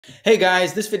Hey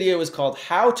guys, this video is called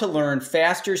How to Learn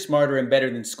Faster, Smarter, and Better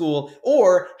Than School,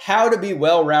 or How to Be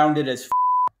Well-Rounded as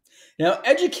Now,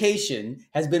 education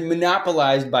has been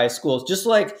monopolized by schools, just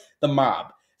like the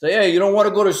mob. So, yeah, you don't want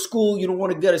to go to school, you don't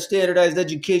want to get a standardized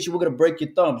education, we're going to break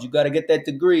your thumbs. You got to get that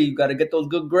degree, you got to get those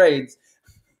good grades.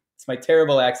 It's my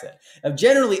terrible accent. Now,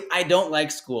 generally, I don't like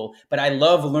school, but I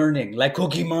love learning, like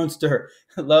Cookie Monster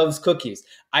loves cookies.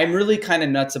 I'm really kind of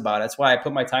nuts about it. That's why I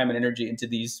put my time and energy into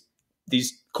these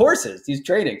courses, these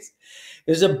trainings.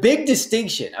 There's a big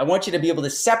distinction. I want you to be able to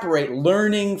separate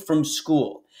learning from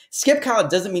school. Skip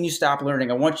college doesn't mean you stop learning.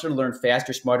 I want you to learn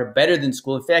faster, smarter, better than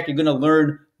school. In fact, you're going to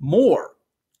learn more.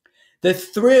 The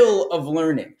thrill of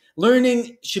learning.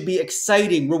 Learning should be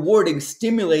exciting, rewarding,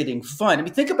 stimulating, fun. I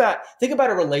mean, think about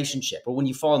a relationship or when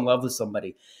you fall in love with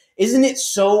somebody. Isn't it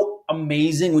so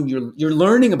amazing when you're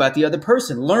learning about the other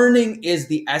person? Learning is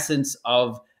the essence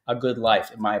of a good life,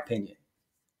 in my opinion.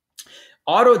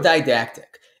 Autodidactic.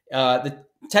 The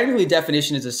technically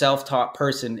definition is a self-taught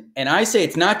person, and I say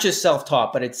it's not just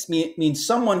self-taught, but it means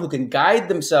someone who can guide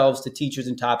themselves to teachers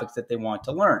and topics that they want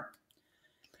to learn.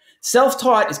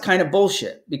 Self-taught is kind of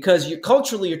bullshit because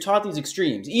culturally you're taught these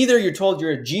extremes. Either you're told you're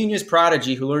a genius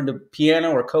prodigy who learned a piano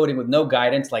or coding with no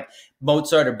guidance like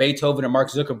Mozart or Beethoven or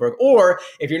Mark Zuckerberg, or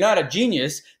if you're not a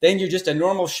genius, then you're just a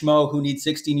normal schmo who needs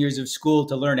 16 years of school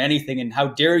to learn anything, and how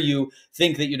dare you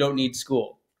think that you don't need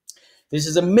school. This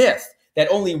is a myth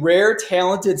that only rare,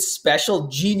 talented, special,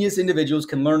 genius individuals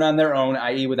can learn on their own,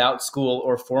 i.e. without school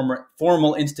or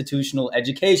formal institutional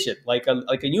education, like a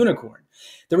unicorn.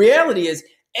 The reality is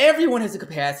everyone has the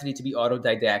capacity to be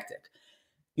autodidactic.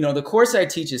 You know, the course I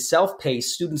teach is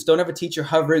self-paced. Students don't have a teacher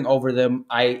hovering over them.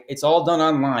 It's all done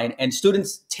online, and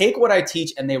students take what I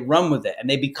teach and they run with it, and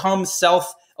they become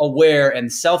self-aware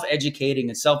and self-educating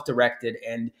and self-directed,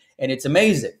 and it's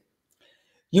amazing.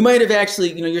 You might have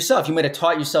actually, yourself, you might have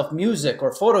taught yourself music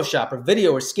or Photoshop or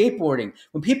video or skateboarding.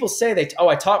 When people say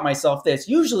I taught myself this,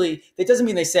 usually that doesn't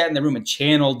mean they sat in the room and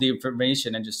channeled the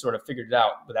information and just sort of figured it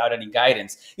out without any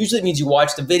guidance. Usually it means you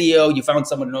watched a video, you found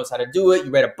someone who knows how to do it,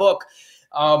 you read a book.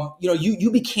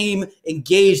 You became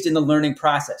engaged in the learning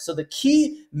process. So the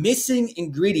key missing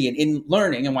ingredient in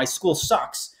learning and why school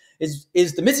sucks is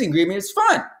the missing ingredient is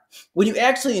fun. When you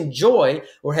actually enjoy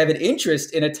or have an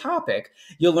interest in a topic,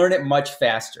 you'll learn it much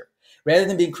faster rather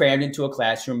than being crammed into a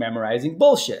classroom memorizing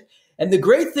bullshit. And the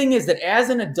great thing is that as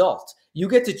an adult, you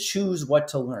get to choose what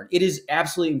to learn. It is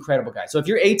absolutely incredible, guys. So if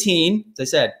you're 18, as I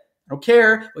said, I don't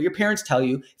care what your parents tell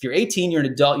you. If you're 18, you're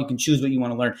an adult, you can choose what you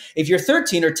want to learn. If you're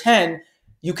 13 or 10,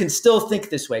 you can still think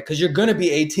this way because you're going to be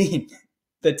 18.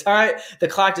 The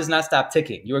clock does not stop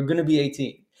ticking. You are going to be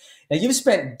 18. Now, you've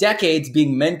spent decades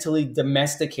being mentally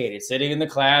domesticated, sitting in the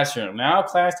classroom. Now,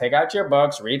 class, take out your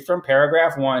books, read from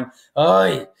paragraph 1.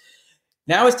 Oy.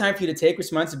 Now it's time for you to take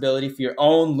responsibility for your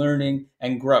own learning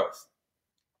and growth.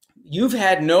 You've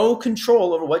had no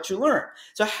control over what you learn.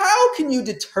 So how can you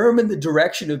determine the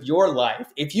direction of your life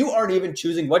if you aren't even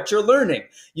choosing what you're learning?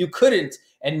 You couldn't,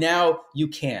 and now you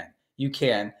can. You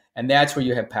can, and that's where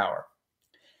you have power.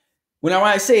 When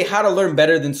I say how to learn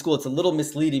better than school, it's a little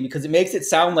misleading because it makes it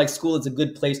sound like school is a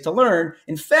good place to learn.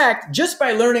 In fact, just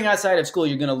by learning outside of school,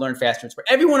 you're going to learn faster and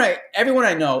smarter. Everyone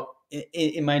I know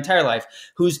in my entire life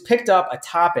who's picked up a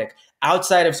topic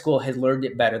outside of school has learned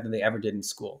it better than they ever did in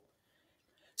school.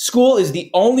 School is the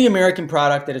only American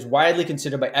product that is widely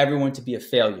considered by everyone to be a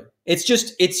failure.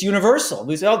 It's universal.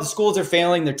 We say, oh, the schools are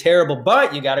failing, they're terrible,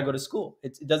 but you got to go to school.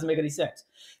 It doesn't make any sense.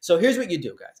 So here's what you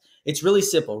do, guys. It's really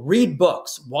simple. Read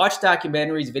books, watch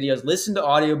documentaries, videos, listen to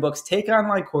audiobooks, take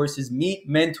online courses, meet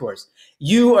mentors.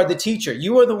 You are the teacher.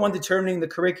 You are the one determining the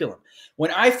curriculum.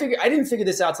 I didn't figure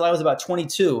this out till I was about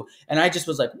 22, and I just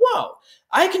was like, whoa,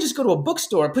 I can just go to a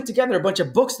bookstore and put together a bunch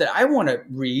of books that I want to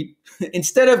read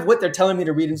instead of what they're telling me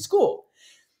to read in school.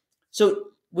 So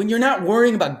when you're not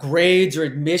worrying about grades or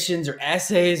admissions or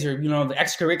essays or, the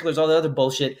extracurriculars, all the other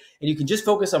bullshit, and you can just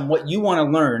focus on what you want to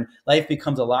learn, life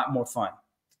becomes a lot more fun.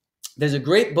 There's a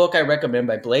great book I recommend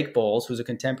by Blake Boles, who's a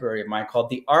contemporary of mine, called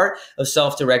The Art of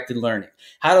Self-Directed Learning.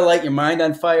 How to light your mind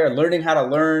on fire, learning how to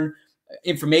learn,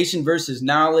 information versus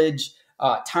knowledge,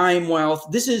 time wealth.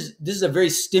 This is a very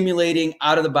stimulating,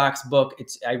 out-of-the-box book.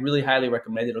 I really highly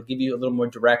recommend it. It'll give you a little more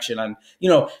direction on,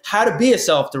 how to be a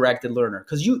self-directed learner.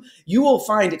 Because you will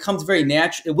find it comes very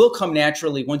natural. It will come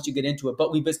naturally once you get into it.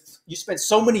 But you spent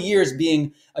so many years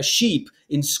being a sheep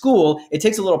in school. It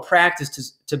takes a little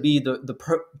practice to be the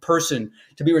person,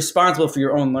 to be responsible for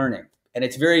your own learning. And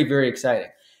it's very, very exciting.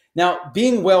 Now,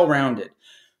 being well-rounded.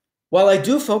 While I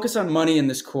do focus on money in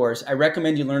this course, I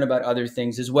recommend you learn about other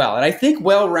things as well. And I think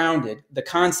well-rounded, the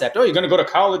concept, you're going to go to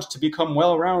college to become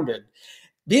well-rounded,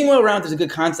 being well-rounded is a good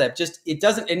concept. Just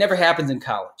it never happens in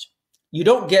college. You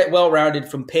don't get well-rounded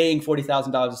from paying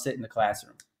 $40,000 to sit in the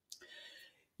classroom.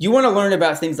 You want to learn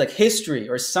about things like history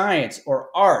or science or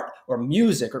art or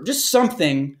music or just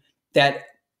something that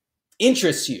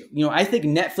interests you. I think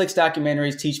Netflix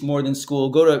documentaries teach more than school.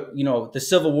 Go to, the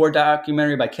Civil War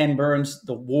documentary by Ken Burns,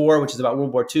 The War, which is about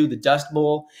World War II, The Dust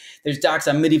Bowl. There's docs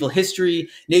on medieval history,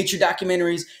 nature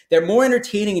documentaries. They're more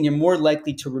entertaining and you're more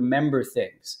likely to remember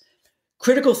things.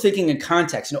 Critical thinking and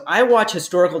context. I watch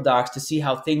historical docs to see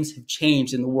how things have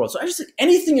changed in the world. So I just think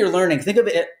anything you're learning, think of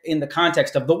it in the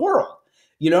context of the world.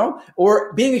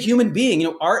 Or being a human being.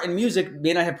 Art and music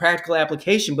may not have practical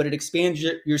application, but it expands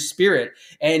your spirit,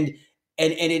 and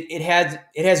it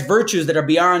has virtues that are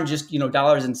beyond just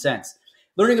dollars and cents.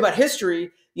 Learning about history,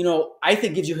 I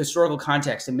think gives you historical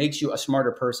context and makes you a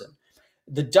smarter person.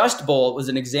 The Dust Bowl was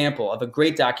an example of a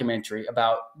great documentary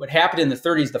about what happened in the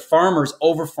 30s. The farmers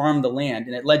overfarmed the land,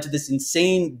 and it led to this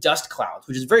insane dust clouds,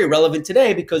 which is very relevant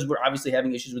today because we're obviously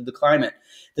having issues with the climate.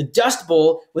 The Dust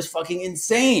Bowl was fucking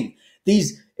insane.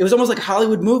 It was almost like a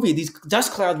Hollywood movie. These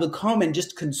dust clouds would come and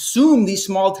just consume these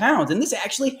small towns. And this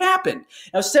actually happened.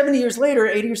 Now, 70 years later,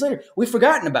 80 years later, we've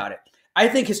forgotten about it. I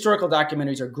think historical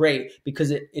documentaries are great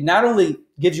because it not only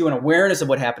gives you an awareness of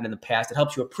what happened in the past, it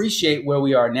helps you appreciate where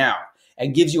we are now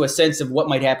and gives you a sense of what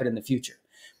might happen in the future.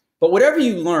 But whatever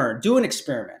you learn, do an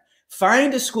experiment.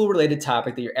 Find a school-related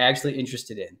topic that you're actually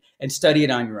interested in and study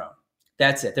it on your own.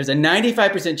 That's it. There's a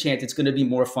 95% chance it's going to be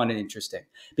more fun and interesting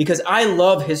because I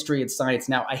love history and science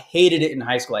now. I hated it in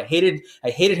high school. I hated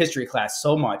history class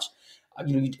so much.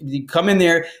 You come in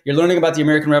there, you're learning about the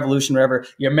American Revolution, whatever.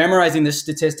 You're memorizing this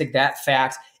statistic, that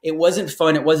fact. It wasn't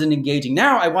fun. It wasn't engaging.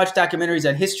 Now I watch documentaries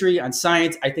on history, on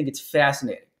science. I think it's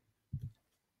fascinating.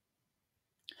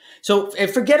 So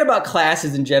forget about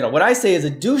classes in general. What I say is a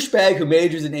douchebag who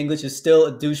majors in English is still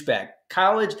a douchebag.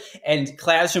 College and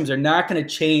classrooms are not going to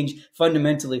change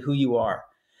fundamentally who you are.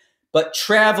 But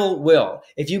travel will.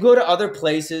 If you go to other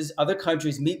places, other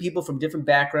countries, meet people from different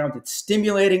backgrounds, it's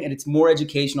stimulating and it's more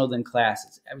educational than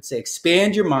classes. I would say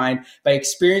expand your mind by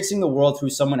experiencing the world through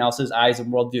someone else's eyes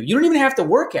and worldview. You don't even have to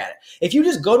work at it. If you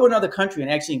just go to another country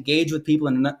and actually engage with people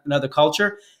in another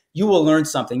culture, you will learn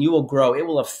something. You will grow. It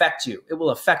will affect you. It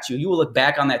will affect you. You will look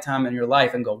back on that time in your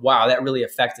life and go, wow, that really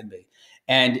affected me.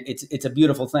 And it's a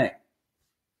beautiful thing.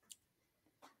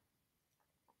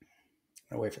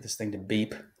 I'm gonna wait for this thing to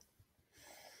beep.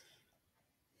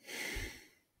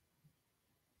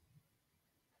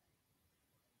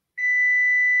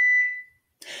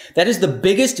 That is the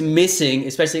biggest missing,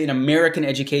 especially in American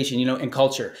education, and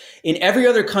culture. In every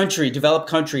other country, developed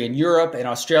country, in Europe and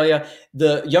Australia,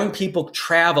 the young people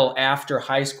travel after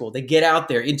high school. They get out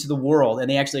there into the world and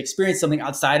they actually experience something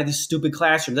outside of these stupid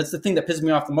classrooms. That's the thing that pisses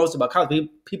me off the most about college.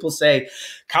 People say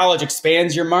college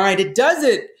expands your mind. It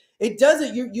doesn't. It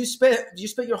doesn't. You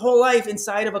spent your whole life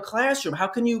inside of a classroom. How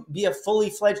can you be a fully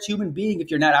fledged human being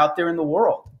if you're not out there in the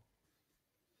world?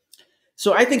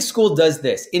 So I think school does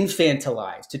this,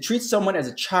 infantilize, to treat someone as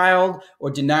a child or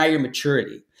deny your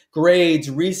maturity. Grades,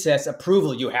 recess,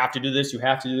 approval, you have to do this, you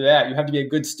have to do that, you have to be a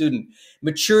good student.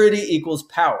 Maturity equals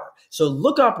power. So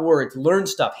look up words, learn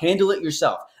stuff, handle it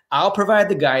yourself. I'll provide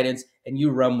the guidance and you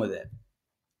run with it.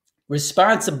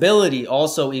 Responsibility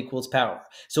also equals power.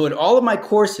 So in all of my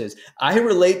courses, I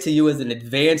relate to you as an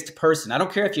advanced person. I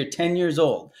don't care if you're 10 years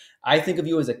old. I think of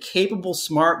you as a capable,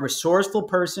 smart, resourceful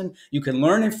person. You can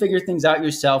learn and figure things out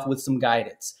yourself with some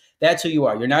guidance. That's who you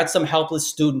are. You're not some helpless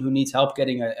student who needs help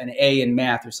getting an A in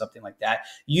math or something like that.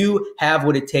 You have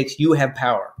what it takes. You have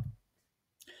power.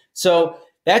 So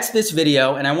that's this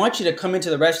video, and I want you to come into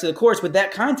the rest of the course with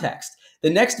that context. The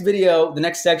next video, the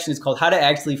next section is called How to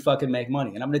Actually Fucking Make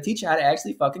Money. And I'm going to teach you how to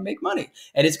actually fucking make money.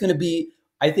 And it's going to be,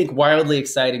 I think, wildly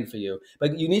exciting for you.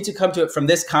 But you need to come to it from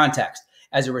this context.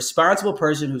 As a responsible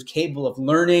person who's capable of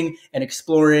learning and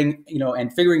exploring,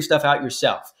 and figuring stuff out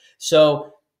yourself.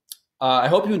 So I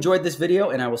hope you enjoyed this video,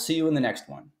 and I will see you in the next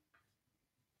one.